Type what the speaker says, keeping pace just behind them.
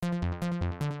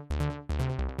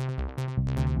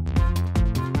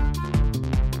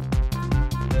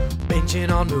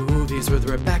Binging on movies with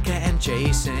Rebecca and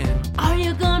Jason. Are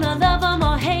you gonna love them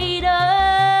or hate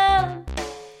them?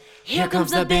 Here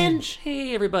comes the binge.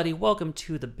 Hey everybody, welcome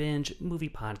to the Binge movie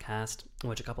podcast, in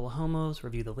which a couple of homos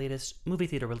review the latest movie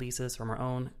theater releases from our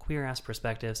own queer-ass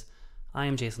perspectives. I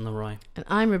am Jason Leroy. And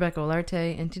I'm Rebecca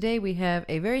Olarte, and today we have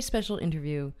a very special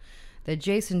interview that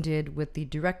Jason did with the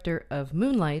director of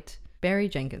Moonlight, Barry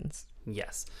Jenkins.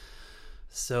 Yes.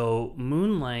 So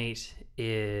Moonlight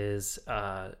is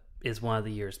one of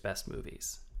the year's best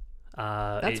movies.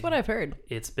 That's what I've heard.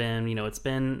 It's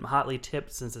been hotly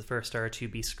tipped since it first started to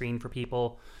be screened for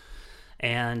people,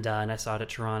 and I saw it at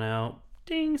Toronto.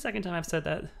 Ding! Second time I've said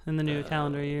that in the new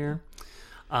calendar year.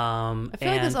 I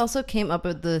feel like this also came up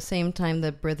at the same time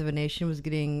that Birth of a Nation was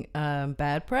getting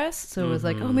bad press, so it was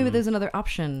like, oh, maybe there's another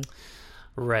option.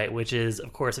 Right, which is,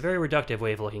 of course, a very reductive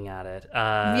way of looking at it.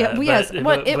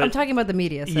 I'm talking about the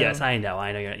media. So. Yes, I know.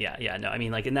 No, I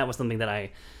mean, and that was something that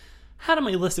I had on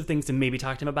my list of things to maybe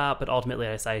talk to him about, but ultimately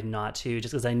I decided not to,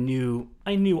 just because I knew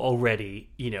already,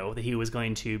 that he was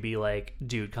going to be like,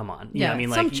 dude, come on.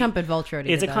 Some chump at Vulture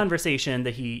already It's did a that. conversation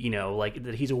that he,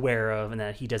 that he's aware of and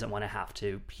that he doesn't want to have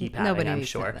to keep having, Nobody I'm needs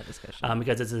sure. to have that discussion.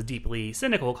 Because it's a deeply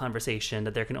cynical conversation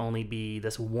that there can only be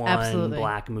this one Absolutely.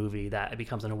 black movie that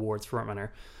becomes an awards frontrunner.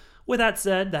 With that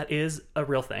said, that is a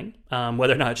real thing.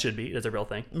 Whether or not it should be, it is a real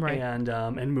thing. Right. And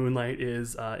Moonlight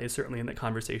is certainly in that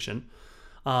conversation.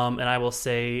 And I will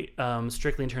say,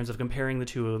 strictly in terms of comparing the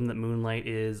two of them, that Moonlight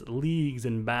is leagues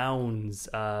and bounds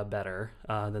better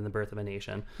than The Birth of a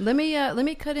Nation. Let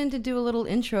me cut in to do a little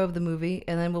intro of the movie,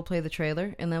 and then we'll play the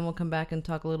trailer, and then we'll come back and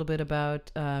talk a little bit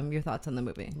about your thoughts on the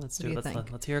movie. Let's do it.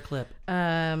 Let's hear a clip.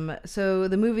 So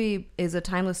the movie is a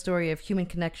timeless story of human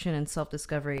connection and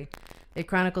self-discovery. It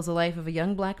chronicles the life of a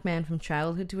young black man from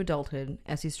childhood to adulthood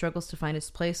as he struggles to find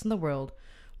his place in the world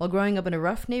while growing up in a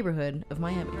rough neighborhood of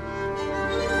Miami.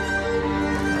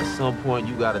 At some point,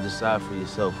 you gotta decide for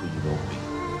yourself who you're gonna be.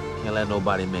 Can't let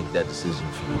nobody make that decision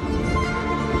for you.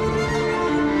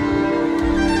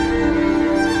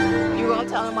 You gonna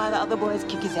tell him why the other boys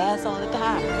kick his ass all the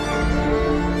time?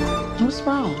 What's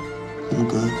wrong? I'm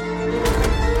good.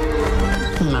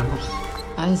 No,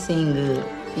 I seem good.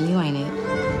 And you ain't it.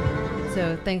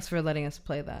 So thanks for letting us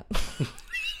play that.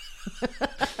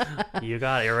 You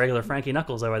got irregular Frankie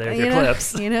Knuckles over there with your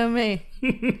clips. You know me.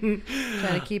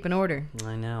 Trying to keep an order.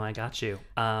 I know, I got you.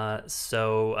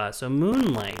 So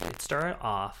Moonlight, it started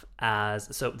off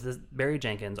as... Barry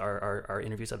Jenkins, our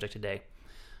interview subject today,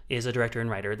 is a director and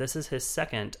writer. This is his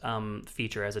second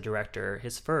feature as a director.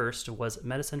 His first was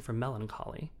Medicine for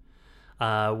Melancholy,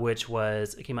 which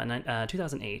came out in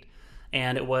 2008.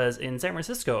 And it was in San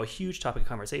Francisco, a huge topic of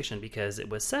conversation because it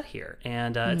was set here,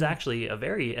 and it's actually a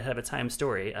very ahead of its time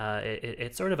story.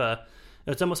 It's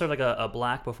almost sort of like a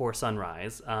Black Before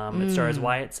Sunrise. It stars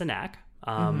Wyatt Cenac,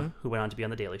 who went on to be on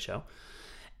The Daily Show,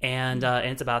 and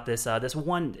it's about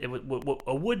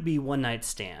a would-be one-night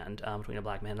stand between a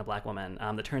black man and a black woman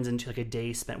that turns into like a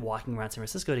day spent walking around San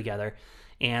Francisco together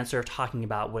and sort of talking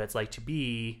about what it's like to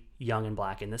be young and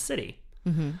black in the city.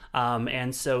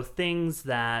 And so things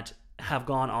that have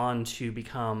gone on to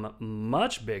become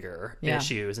much bigger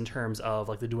issues in terms of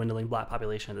like the dwindling black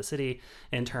population of the city,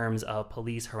 in terms of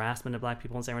police harassment of black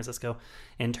people in San Francisco,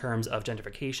 in terms of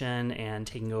gentrification and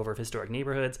taking over of historic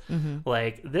neighborhoods.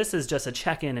 Like, this is just a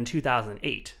check-in in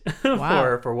 2008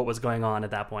 for what was going on at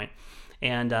that point.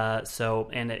 And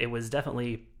it was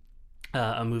definitely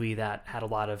a movie that had a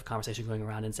lot of conversation going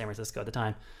around in San Francisco at the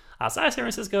time. Outside of San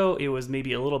Francisco, it was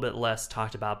maybe a little bit less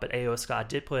talked about, but A.O. Scott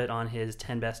did put it on his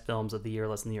 10 best films of the year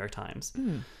list in the New York Times.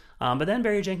 But then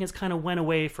Barry Jenkins kind of went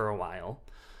away for a while,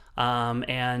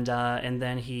 and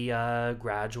then he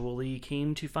gradually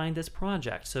came to find this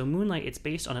project. So Moonlight, it's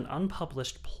based on an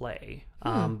unpublished play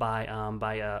by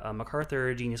a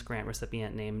MacArthur Genius Grant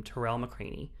recipient named Terrell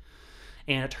McCraney.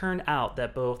 And it turned out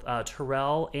that both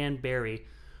Terrell and Barry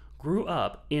grew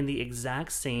up in the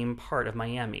exact same part of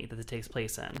Miami that it takes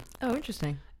place in. Oh,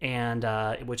 interesting. And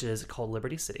which is called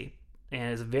Liberty City,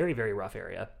 and it's a very, very rough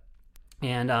area.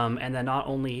 And then not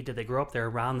only did they grow up there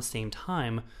around the same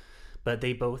time, but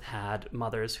they both had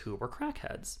mothers who were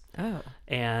crackheads. Oh.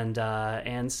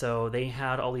 And so they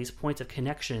had all these points of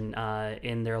connection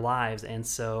in their lives. And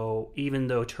so even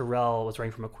though Terrell was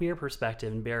writing from a queer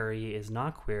perspective and Barry is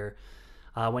not queer,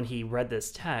 when he read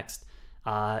this text,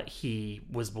 he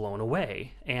was blown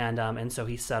away, and so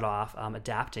he set off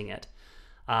adapting it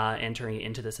and turning it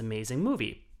into this amazing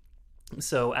movie.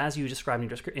 So as you described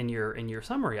in your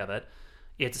summary of it,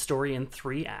 it's a story in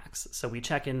 3 acts. So we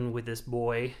check in with this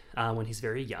boy when he's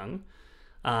very young,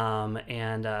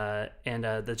 and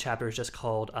the chapter is just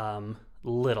called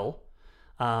Little,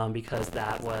 because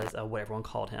that was what everyone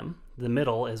called him. The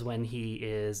middle is when he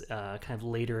is kind of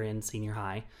later in senior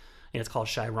high, and it's called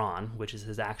Chiron, which is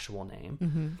his actual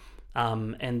name.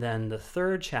 And then the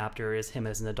third chapter is him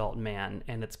as an adult man,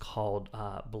 and it's called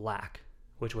Black,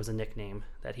 which was a nickname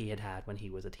that he had when he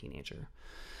was a teenager.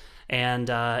 And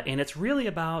it's really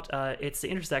about it's the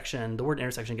intersection. The word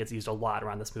intersection gets used a lot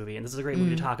around this movie, and this is a great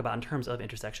movie to talk about in terms of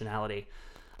intersectionality,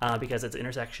 because it's an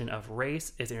intersection of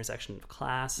race, it's an intersection of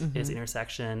class, it's an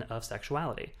intersection of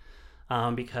sexuality,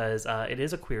 because it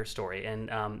is a queer story,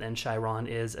 and Chiron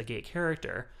is a gay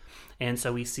character, and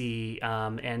so we see,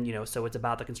 so it's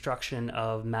about the construction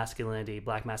of masculinity,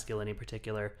 black masculinity in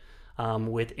particular,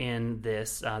 within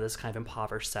this kind of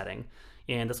impoverished setting.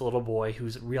 And this little boy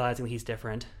who's realizing that he's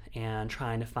different and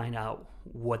trying to find out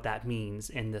what that means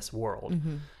in this world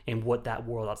and what that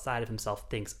world outside of himself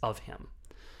thinks of him,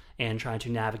 and trying to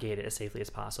navigate it as safely as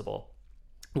possible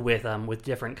with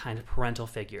different kind of parental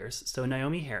figures. So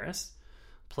Naomi Harris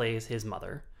plays his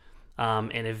mother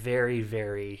in a very,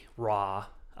 very raw,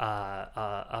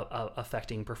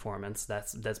 affecting performance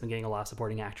that's been getting a lot of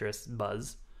supporting actress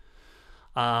buzz.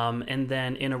 And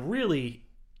then in a really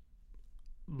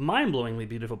mind-blowingly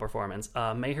beautiful performance,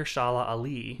 Mahershala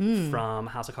Ali from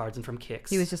House of Cards and from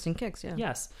Kicks. He was just in Kicks, yeah.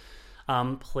 Yes.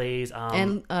 Plays...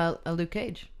 and Luke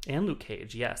Cage. And Luke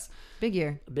Cage, yes. Big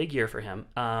year. Big year for him.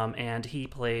 And he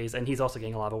plays... And he's also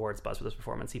getting a lot of awards buzz for this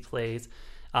performance. He plays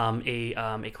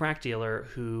a crack dealer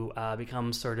who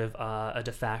becomes sort of a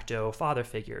de facto father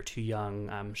figure to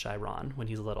young Chiron when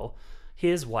he's little.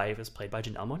 His wife is played by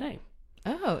Janelle Monáe.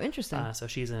 Oh, interesting. So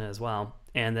she's in it as well,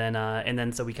 and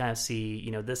then so we kind of see,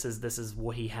 this is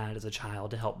what he had as a child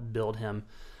to help build him,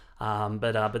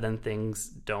 but then things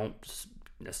don't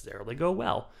necessarily go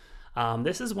well.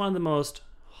 This is one of the most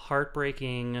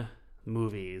heartbreaking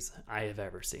movies I have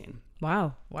ever seen.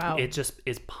 Wow. It just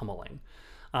is pummeling,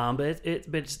 but it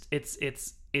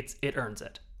earns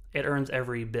it. It earns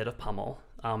every bit of pummel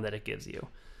that it gives you.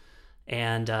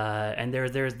 And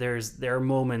there are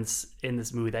moments in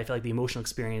this movie that I feel like the emotional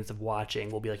experience of watching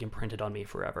will be like imprinted on me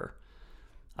forever.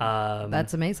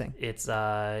 That's amazing. It's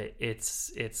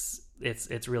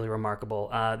really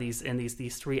remarkable.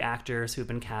 These three actors who've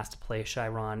been cast to play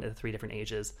Chiron at 3 different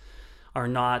ages are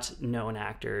not known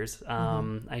actors.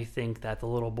 I think that the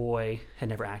little boy had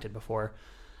never acted before,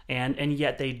 and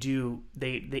yet they do.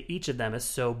 They each of them is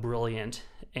so brilliant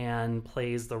and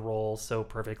plays the role so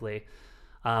perfectly.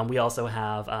 We also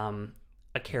have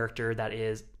a character that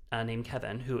is named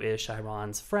Kevin, who is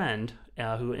Chiron's friend,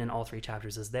 who in all 3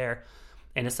 chapters is there,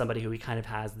 and is somebody who he kind of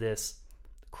has this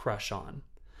crush on.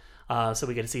 So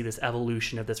we get to see this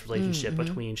evolution of this relationship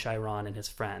between Chiron and his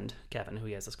friend, Kevin, who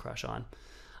he has this crush on.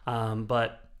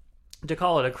 But to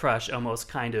call it a crush almost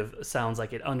kind of sounds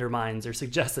like it undermines or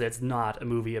suggests that it's not a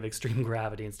movie of extreme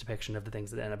gravity in its depiction of the things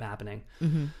that end up happening.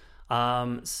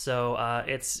 So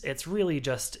it's really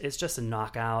just a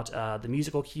knockout. The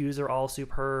musical cues are all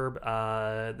superb.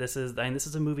 This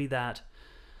is a movie that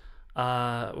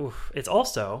it's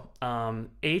also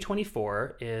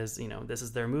A24 is, this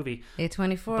is their movie.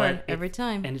 A24 every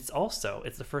time. And it's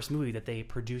the first movie that they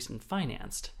produced and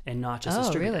financed and not just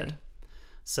distributed. Really?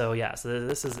 So yeah, so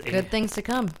this is good things to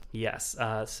come. Yes.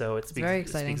 So it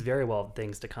speaks very well of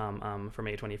things to come from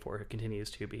A24, who continues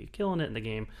to be killing it in the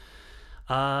game.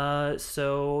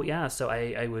 So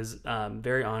I was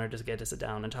very honored to get to sit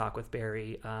down and talk with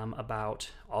Barry about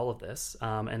all of this,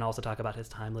 and also talk about his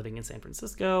time living in San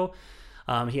Francisco.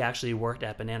 He actually worked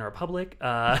at Banana Republic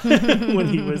when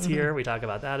he was here. We talk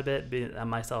about that a bit.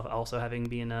 Myself also having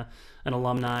been an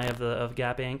alumni of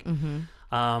Gap Inc.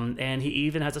 And he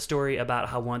even has a story about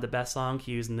how one of the best song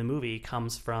cues in the movie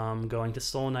comes from going to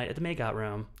Soul Night at the Makeout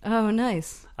Room. Oh,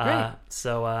 nice! Great. Yeah.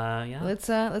 Let's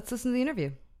listen to the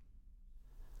interview.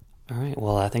 All right.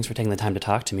 Well, thanks for taking the time to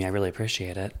talk to me. I really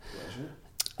appreciate it.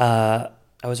 Pleasure.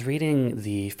 I was reading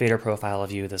the Fader profile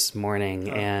of you this morning,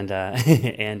 and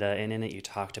in it you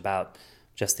talked about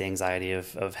just the anxiety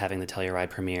of having the Telluride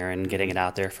premiere and getting it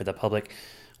out there for the public.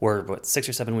 We're 6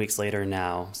 or 7 weeks later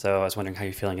now, so I was wondering how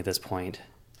you're feeling at this point.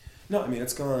 No, I mean,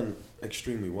 it's gone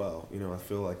extremely well. I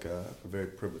feel like a very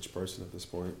privileged person at this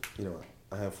point.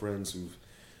 I have friends who've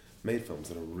made films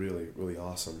that are really, really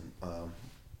awesome.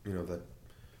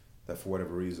 That for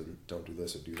whatever reason don't do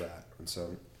this or do that, and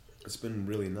so it's been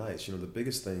really nice. The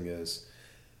biggest thing is,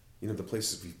 the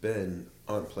places we've been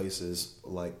aren't places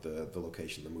like the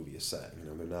location the movie is set.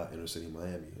 They're not inner city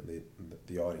Miami, and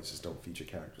the audiences don't feature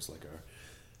characters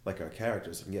like our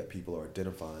characters, and yet people are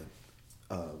identifying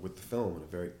with the film in a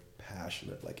very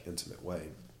passionate, intimate way.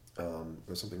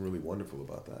 There's something really wonderful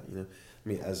about that. I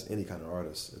mean, as any kind of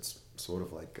artist, it's sort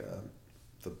of like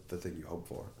the thing you hope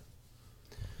for.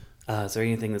 Is there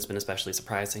anything that's been especially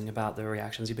surprising about the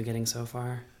reactions you've been getting so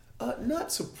far?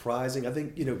 Not surprising. I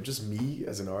think, just me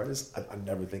as an artist, I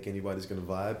never think anybody's going to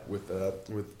vibe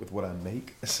with what I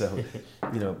make. So,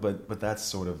 but that's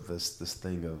sort of this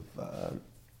thing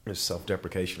of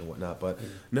self-deprecation and whatnot. But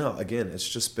no, again, it's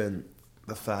just been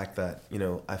the fact that,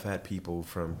 I've had people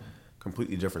from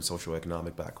completely different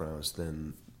socioeconomic backgrounds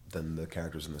than the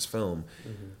characters in this film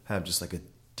have just like a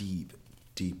deep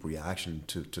reaction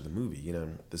to the movie,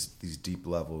 these deep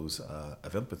levels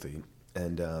of empathy.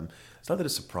 And it's not that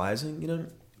it's surprising,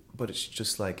 but it's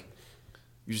just like,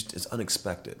 it's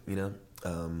unexpected,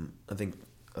 I think,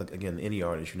 again, any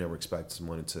artist, you never expect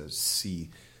someone to see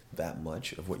that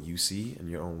much of what you see in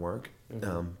your own work.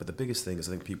 But the biggest thing is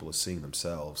I think people are seeing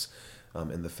themselves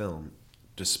in the film,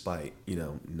 despite,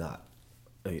 not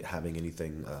having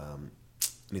anything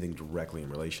directly in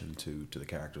relation to the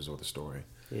characters or the story.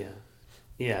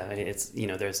 Yeah, it's,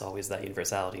 there's always that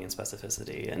universality and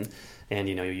specificity, and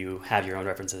you have your own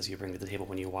references you bring to the table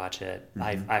when you watch it.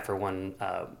 I for one,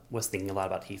 was thinking a lot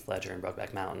about Heath Ledger and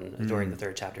Brokeback Mountain during the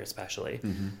third chapter especially.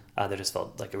 There just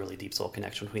felt like a really deep soul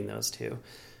connection between those two.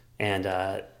 And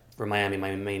for Miami,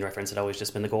 my main reference had always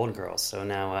just been the Golden Girls, so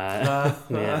now,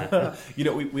 yeah.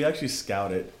 We actually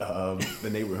scouted the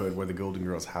neighborhood where the Golden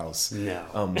Girls house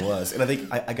was. And I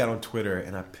think I got on Twitter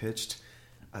and I pitched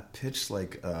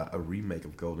like a remake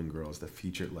of Golden Girls that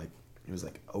featured it was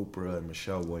like Oprah and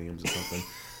Michelle Williams or something.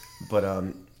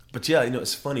 but yeah,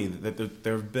 it's funny that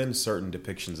there have been certain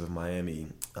depictions of Miami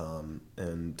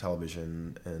in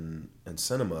television and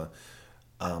cinema.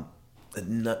 That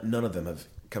none of them have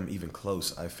come even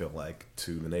close, I feel like,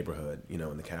 to the neighborhood,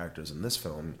 and the characters in this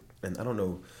film. And I don't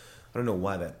know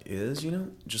why that is,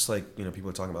 just like, people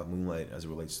are talking about Moonlight as it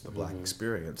relates to the Black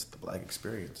experience. The Black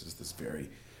experience is this very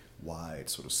wide,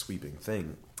 sort of sweeping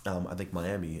thing. I think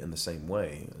Miami, in the same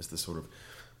way, is this sort of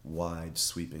wide,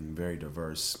 sweeping, very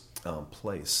diverse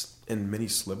place. And many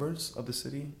slivers of the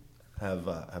city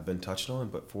have been touched on,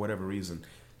 but for whatever reason,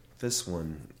 this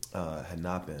one had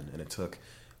not been. And it took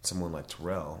someone like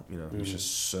Terrell, who's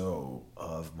just so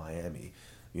of Miami,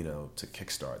 to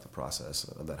kickstart the process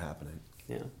of that happening.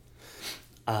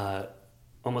 Yeah.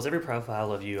 Almost every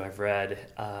profile of you I've read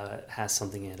has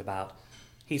something in it about.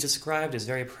 He's described as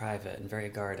very private and very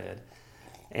guarded,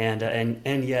 and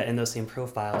yet in those same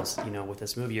profiles, with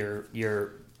this movie,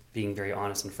 you're being very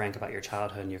honest and frank about your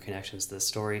childhood and your connections to the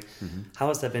story. How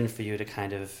has that been for you to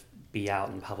kind of be out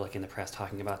in public in the press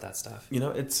talking about that stuff?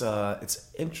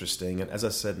 It's interesting, and as I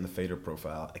said in the Fader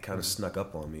profile, it kind of snuck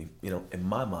up on me. In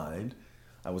my mind,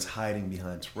 I was hiding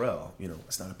behind Terrell.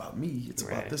 It's not about me; it's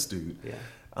about this dude. Yeah.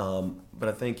 But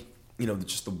I think,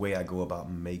 just the way I go about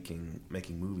making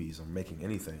movies or making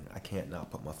anything, I can't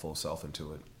not put my full self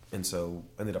into it. And so what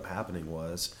ended up happening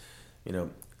was,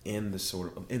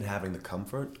 in having the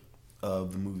comfort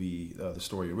of the movie, the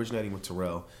story originating with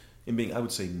Terrell, and being, I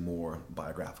would say, more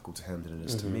biographical to him than it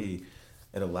is to me,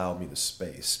 it allowed me the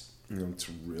space,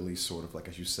 to really sort of, like,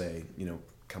 as you say,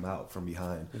 come out from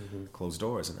behind closed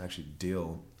doors and actually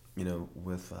deal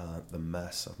with the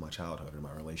mess of my childhood and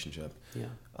my relationship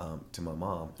to my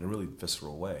mom in a really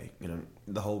visceral way.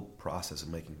 The whole process of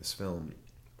making this film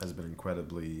has been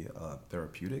incredibly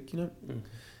therapeutic,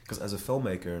 because as a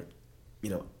filmmaker,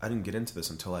 I didn't get into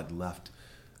this until I'd left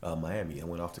Miami. I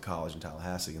went off to college in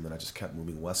Tallahassee, and then I just kept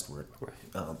moving westward.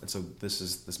 And so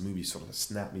this movie sort of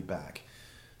snapped me back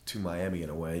to Miami in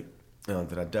a way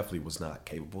that I definitely was not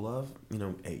capable of,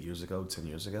 8 years ago, 10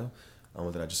 years ago.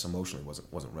 That I just emotionally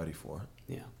wasn't ready for.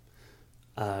 Yeah.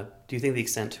 Do you think the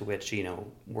extent to which,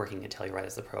 working at Telluride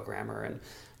as the programmer and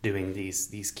doing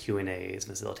these Q&As,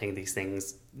 facilitating these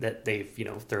things, that they've,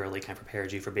 thoroughly kind of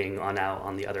prepared you for being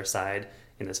on the other side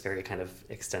in this very kind of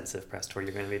extensive press tour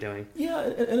you're going to be doing? Yeah,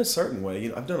 in a certain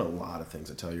way. I've done a lot of things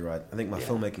at Telluride. I think my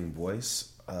filmmaking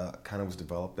voice kind of was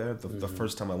developed there. The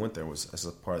first time I went there was as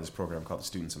a part of this program called the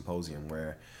Student Symposium,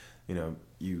 where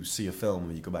you see a film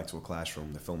and you go back to a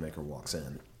classroom, the filmmaker walks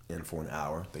in, and for an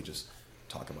hour they just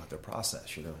talk about their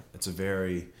process. It's a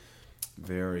very,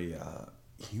 very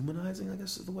humanizing, I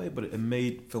guess is the way, but it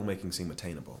made filmmaking seem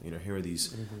attainable. Here are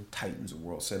these titans of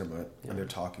world cinema, and they're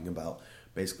talking about,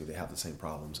 basically they have the same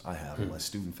problems I have in my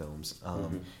student films.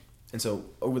 And so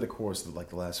over the course of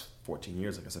the last 14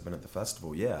 years, I guess I've been at the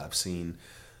festival, I've seen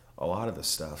a lot of this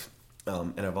stuff.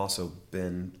 And I've also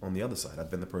been on the other side.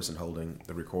 I've been the person holding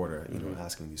the recorder,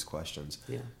 asking these questions.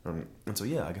 And so,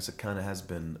 I guess it kind of has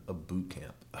been a boot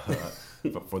camp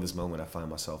for this moment I find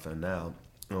myself in now.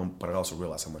 But I also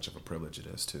realize how much of a privilege it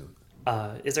is, too.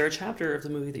 Is there a chapter of the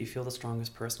movie that you feel the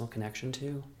strongest personal connection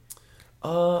to?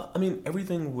 I mean,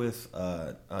 everything with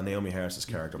Naomi Harris's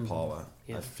character Paula,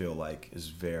 Yeah. I feel like is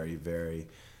very, very.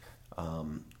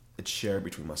 It's shared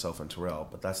between myself and Terrell,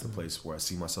 but that's the place where I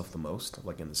see myself the most,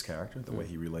 like in this character, the way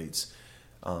he relates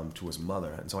to his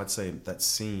mother. And so I'd say that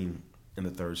scene in the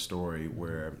third story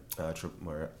where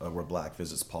Black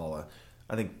visits Paula,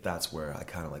 I think that's where I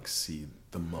kind of like see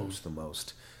the most.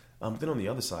 Then on the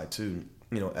other side too,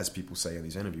 as people say in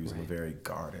these interviews, I'm a very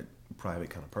guarded, private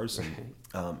kind of person,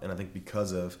 and I think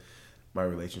because of my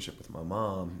relationship with my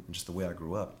mom and just the way I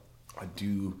grew up, I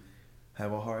do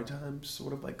have a hard time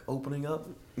sort of like opening up,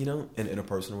 in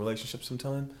interpersonal relationships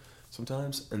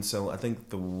sometimes. And so I think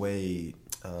the way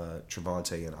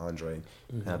Trevante and Andre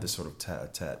have this sort of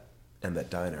tete-a-tete in that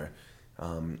diner,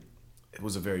 it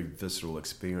was a very visceral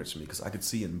experience for me because I could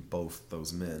see in both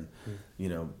those men,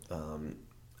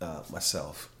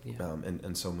 myself,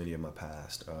 and so many of my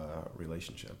past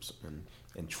relationships,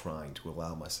 and trying to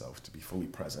allow myself to be fully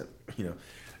present,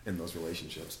 in those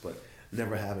relationships, but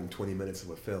never having 20 minutes of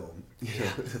a film,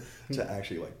 to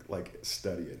actually like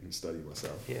study it and study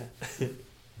myself. Yeah.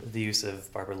 The use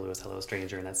of Barbara Lewis' Hello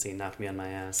Stranger in that scene knocked me on my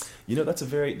ass. Do you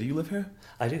live here?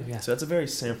 I do, yeah. So that's a very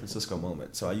San Francisco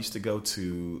moment. So I used to go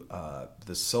to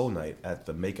the Soul Night at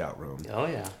the Makeout Room. Oh,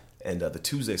 yeah. And the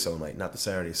Tuesday Soul Night, not the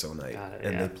Saturday Soul Night. Got it,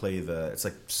 and yeah. they play it's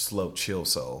like slow, chill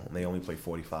soul. And they only play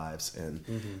 45s. And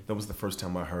that was the first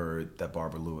time I heard that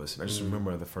Barbara Lewis. And I just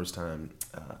remember the first time,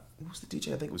 who was the DJ?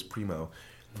 I think it was Primo.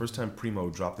 First time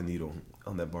Primo dropped the needle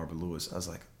on that Barbara Lewis, I was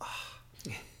like,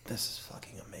 this is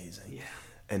fucking amazing. Yeah.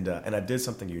 And I did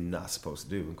something you're not supposed to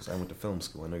do, because I went to film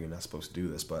school. I know you're not supposed to do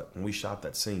this, but when we shot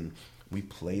that scene, we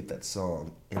played that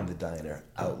song in the diner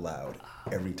out loud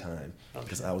every time,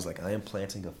 because I was like, I am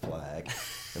planting a flag,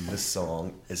 and this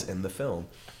song is in the film.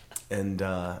 And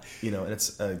and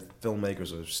it's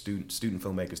filmmakers or student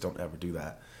filmmakers don't ever do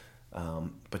that.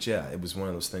 But yeah, it was one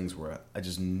of those things where I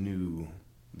just knew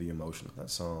the emotion of that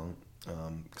song,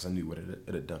 because I knew what it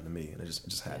had done to me, and it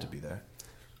just had to be there.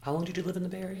 How long did you live in the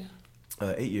Bay Area?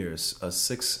 8 years,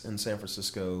 6 in San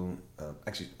Francisco,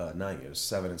 9 years,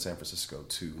 7 in San Francisco,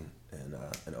 2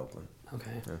 in Oakland.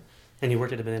 Okay. Yeah. And you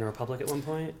worked at a Banana Republic at one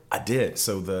point? I did.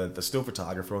 So the still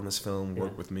photographer on this film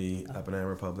worked with me at Banana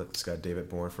Republic. This guy, David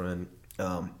Bornfriend.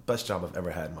 Best job I've ever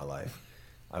had in my life.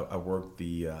 I worked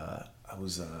I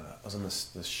was on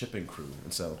the shipping crew,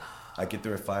 and so I'd get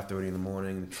there at 5:30 in the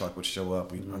morning. The truck would show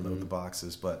up. We'd unload the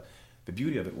boxes, but the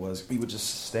beauty of it was we would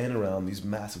just stand around these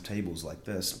massive tables like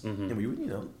this, and we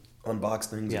would, unbox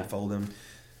things and fold them.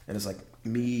 And it's like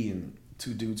me and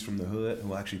 2 dudes from the hood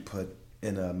who actually put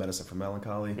in Medicine for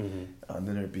Melancholy. Then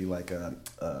there'd be like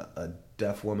a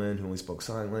deaf woman who only spoke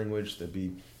sign language. There'd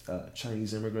be a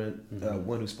Chinese immigrant,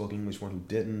 one who spoke English, one who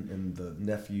didn't, and the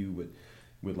nephew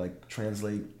would like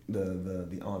translate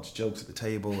the aunt's jokes at the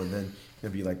table. And then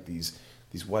there'd be like these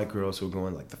white girls who are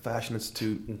going like the Fashion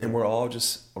Institute, and we're all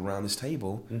just around this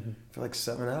table for like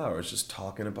 7 hours just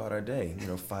talking about our day,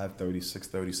 5:30,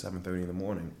 6:30, 7:30 in the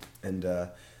morning.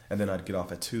 And then I'd get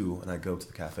off at 2 and I'd go to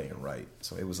the cafe and write.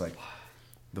 So it was like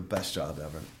the best job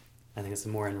ever. I think it's a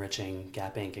more enriching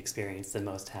Gap Inc. experience than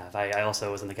most have. I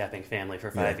also was in the Gap Inc. family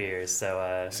for 5 years,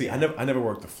 so... See, I never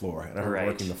worked the floor, and I heard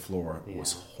working the floor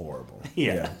was horrible.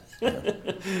 Yeah,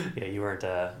 you weren't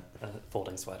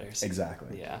folding sweaters.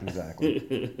 Exactly. Yeah.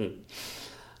 Exactly.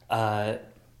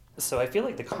 So I feel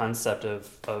like the concept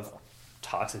of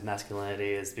toxic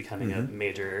masculinity is becoming a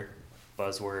major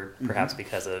buzzword, perhaps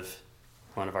because of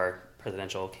one of our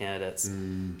presidential candidates.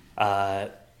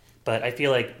 But I feel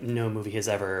like no movie has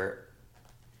ever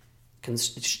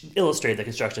illustrated the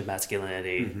construction of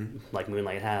masculinity like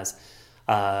Moonlight has.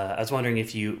 I was wondering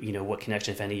if you what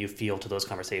connection, if any, you feel to those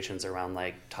conversations around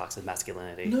like toxic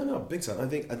masculinity. No, big time. I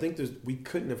think we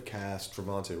couldn't have cast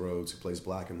Trevante Rhodes, who plays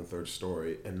Black in the third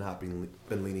story, and not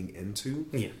been leaning into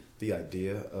the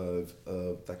idea of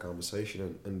that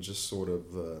conversation and just sort of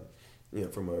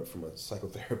from a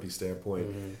psychotherapy standpoint,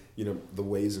 the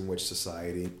ways in which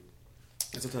society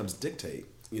can sometimes dictate,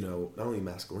 not only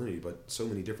masculinity, but so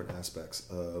many different aspects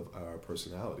of our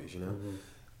personalities,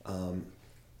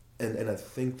 And I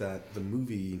think that the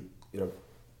movie,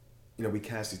 we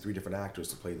cast these 3 different actors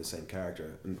to play the same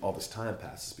character, and all this time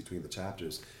passes between the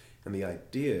chapters. And the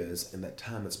idea is, in that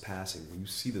time that's passing, when you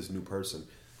see this new person,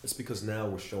 it's because now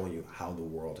we're showing you how the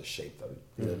world has shaped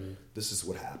them. This is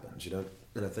what happens,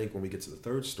 And I think when we get to the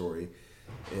third story,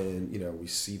 and we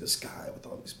see this guy with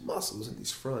all these muscles and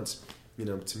these fronts,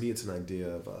 to me it's an idea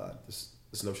of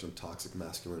this notion of toxic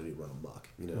masculinity run amok,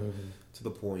 to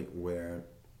the point where,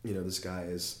 this guy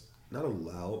is not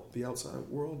allowed the outside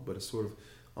world, but is sort of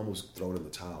almost thrown in the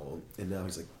towel. And now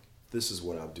he's like, this is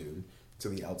what I'll do. to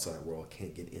the outside world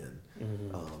can't get in.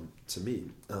 To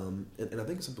me, and I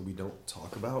think it's something we don't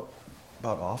talk about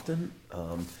often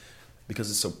because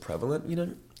it's so prevalent.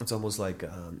 It's almost like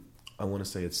I want to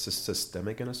say it's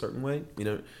systemic in a certain way.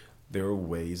 There are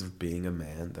ways of being a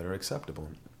man that are acceptable,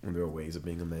 and there are ways of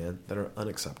being a man that are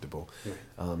unacceptable.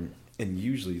 And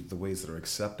usually the ways that are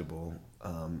acceptable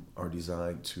are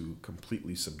designed to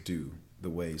completely subdue the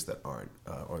ways that aren't,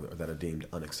 or that are deemed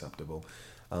unacceptable.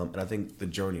 And I think the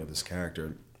journey of this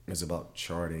character is about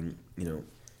charting,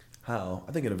 how,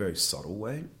 I think in a very subtle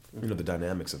way, the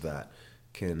dynamics of that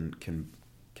can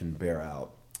bear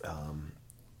out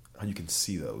how you can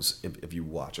see those if you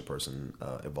watch a person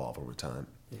evolve over time.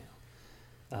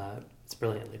 It's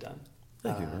brilliantly done.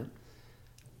 Thank you,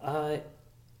 man.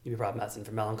 You brought Medicine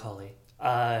for Melancholy,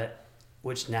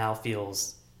 which now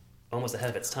feels almost ahead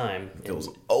of its time. It feels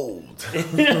old.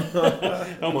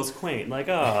 Almost quaint. Like,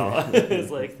 it's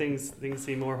like things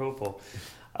seem more hopeful.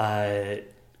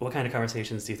 What kind of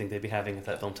conversations do you think they'd be having if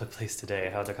that film took place today?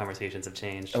 How their conversations have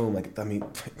changed? Oh my! I mean,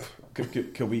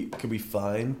 could we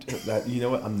find that? You know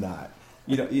what? I'm not.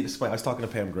 It's funny. I was talking to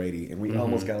Pam Grady, and we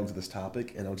almost got into this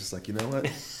topic, and I was just like, you know what?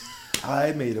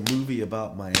 I made a movie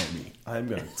about Miami. I'm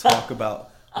going to talk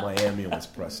about Miami on this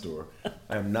press tour.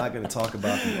 I am not going to talk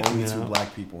about the only two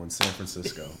black people in San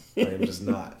Francisco. I am just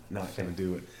not going to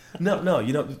do it. No.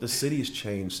 The city has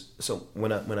changed. So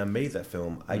when I made that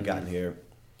film, I got here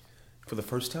for the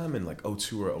first time in like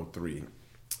 02 or 03.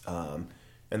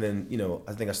 And then,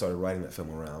 I think I started writing that film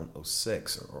around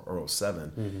 06 or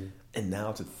 07. And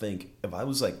now to think, if I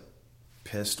was like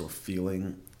pissed or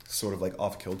feeling sort of like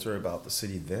off kilter about the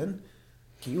city then,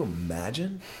 can you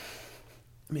imagine?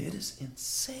 I mean, it is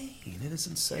insane. It is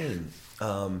insane.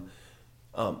 And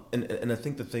I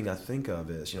think the thing I think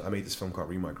of is, I made this film called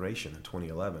Remigration in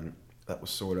 2011. That was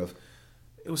sort of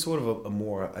a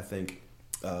more, I think,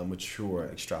 mature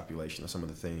extrapolation of some of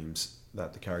the themes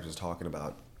that the characters are talking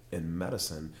about in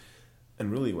medicine.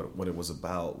 And really what it was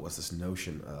about was this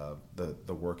notion of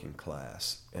the working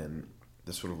class and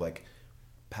this sort of like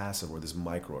passive or this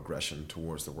microaggression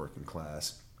towards the working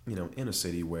class, in a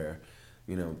city where,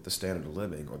 the standard of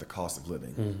living or the cost of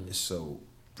living is so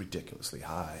ridiculously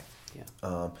high.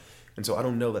 Yeah. And so I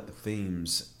don't know that the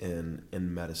themes in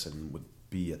medicine would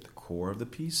be at the core of the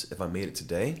piece. If I made it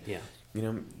today,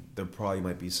 there probably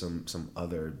might be some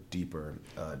other deeper,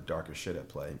 darker shit at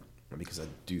play, because I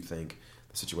do think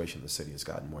the situation in the city has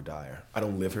gotten more dire. I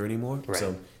don't live here anymore,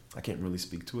 so I can't really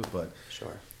speak to it, but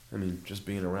sure. I mean, just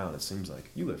being around, it seems like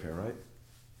you live here, right?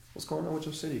 What's going on with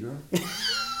your city, girl?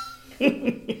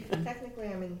 Technically,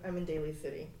 I'm in Daly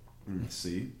City.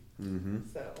 See? Mm-hmm.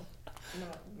 So,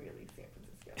 not really San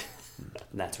Francisco.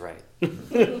 That's right.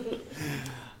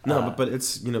 No, but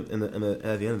it's at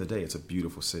the end of the day, it's a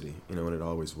beautiful city, and it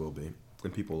always will be,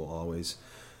 and people will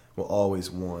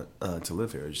always want to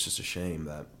live here. It's just a shame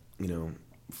that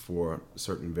for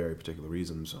certain very particular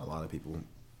reasons, a lot of people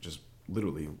just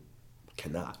literally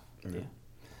cannot.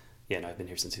 Yeah. No, I've been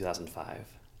here since 2005.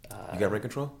 You got rent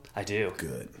control? I do.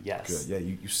 Good. Yes. Good. Yeah,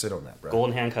 you sit on that, bro.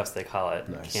 Golden handcuffs, they call it.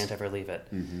 Nice. Can't ever leave it.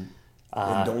 Mm-hmm.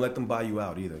 And don't let them buy you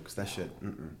out either, because that shit,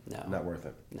 no, not worth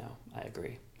it. No, I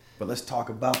agree. But let's talk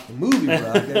about the movie,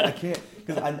 bro. I can't,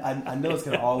 because I know it's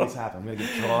going to always happen. I'm going to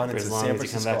get drawn into San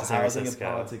Francisco housing and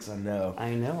politics. I know.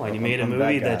 And you made a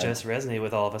movie that just resonated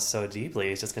with all of us so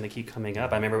deeply. It's just going to keep coming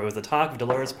up. I remember it was the talk of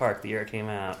Dolores Park the year it came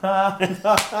out.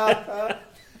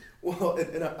 Well,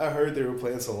 and I heard they were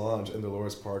playing Solange in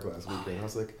Dolores Park last weekend. I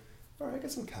was like, all right, I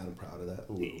guess I'm kind of proud of that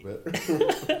a little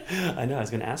bit. I know. I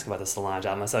was going to ask about the Solange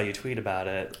album. I saw you tweet about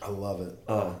it. I love it.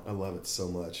 I love it so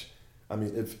much. I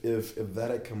mean, if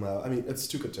that had come out, I mean, it's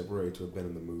too contemporary to have been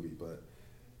in the movie, but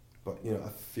I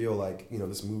feel like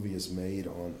this movie is made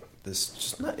on this,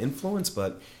 just not influence,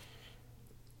 but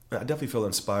I definitely feel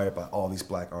inspired by all these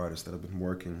black artists that have been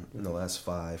working in the last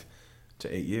 5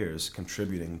 to 8 years,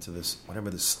 contributing to this, whatever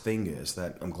this thing is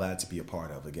that I'm glad to be a part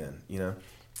of again.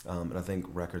 And I think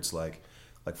records like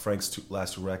Frank's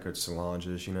last 2 records,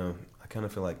 Solange's, I kind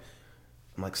of feel like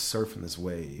I'm like surfing this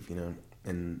wave,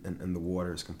 and the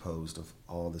water is composed of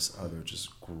all this other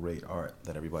just great art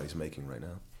that everybody's making right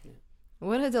now.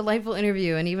 What a delightful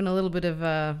interview, and even a little bit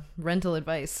of rental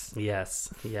advice.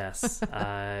 Yes.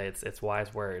 It's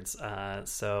wise words.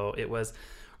 So it was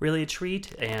really a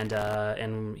treat, and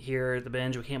here at the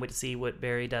Binge, we can't wait to see what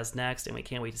Barry does next, and we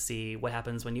can't wait to see what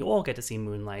happens when you all get to see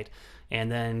Moonlight,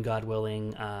 and then, God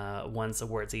willing, once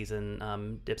award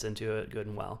season dips into it good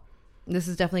and well. This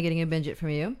is definitely getting a binge it from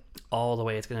you. All the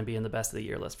way, it's going to be in the best of the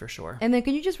year list for sure. And then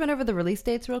can you just run over the release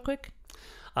dates real quick?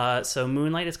 So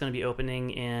Moonlight is going to be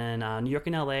opening in New York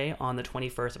and LA on the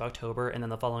 21st of October, and then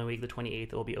the following week, the 28th,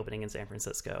 it will be opening in San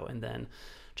Francisco. And then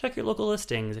check your local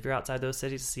listings if you're outside those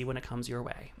cities to see when it comes your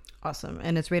way. Awesome.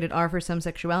 And it's rated R for some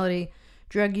sexuality,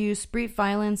 drug use, brief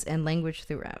violence, and language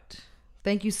throughout.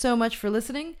 Thank you so much for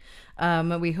listening.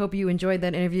 We hope you enjoyed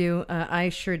that interview. I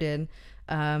sure did.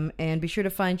 And be sure to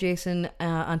find Jason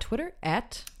on Twitter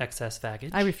at Excess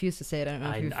Baggage. I refuse to say it. I don't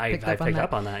know if you've picked I up on picked that.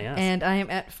 up on that, yes. And I am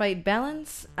at Fight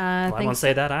Balance. Well, I won't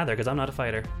say that either because I'm not a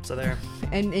fighter. So there.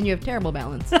 And you have terrible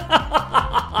balance.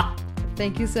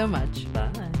 Thank you so much. Bye.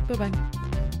 Bye-bye.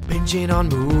 Binging on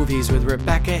movies with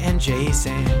Rebecca and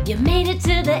Jason. You made it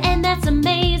to the end, that's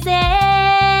amazing.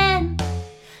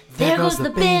 There goes the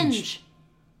binge.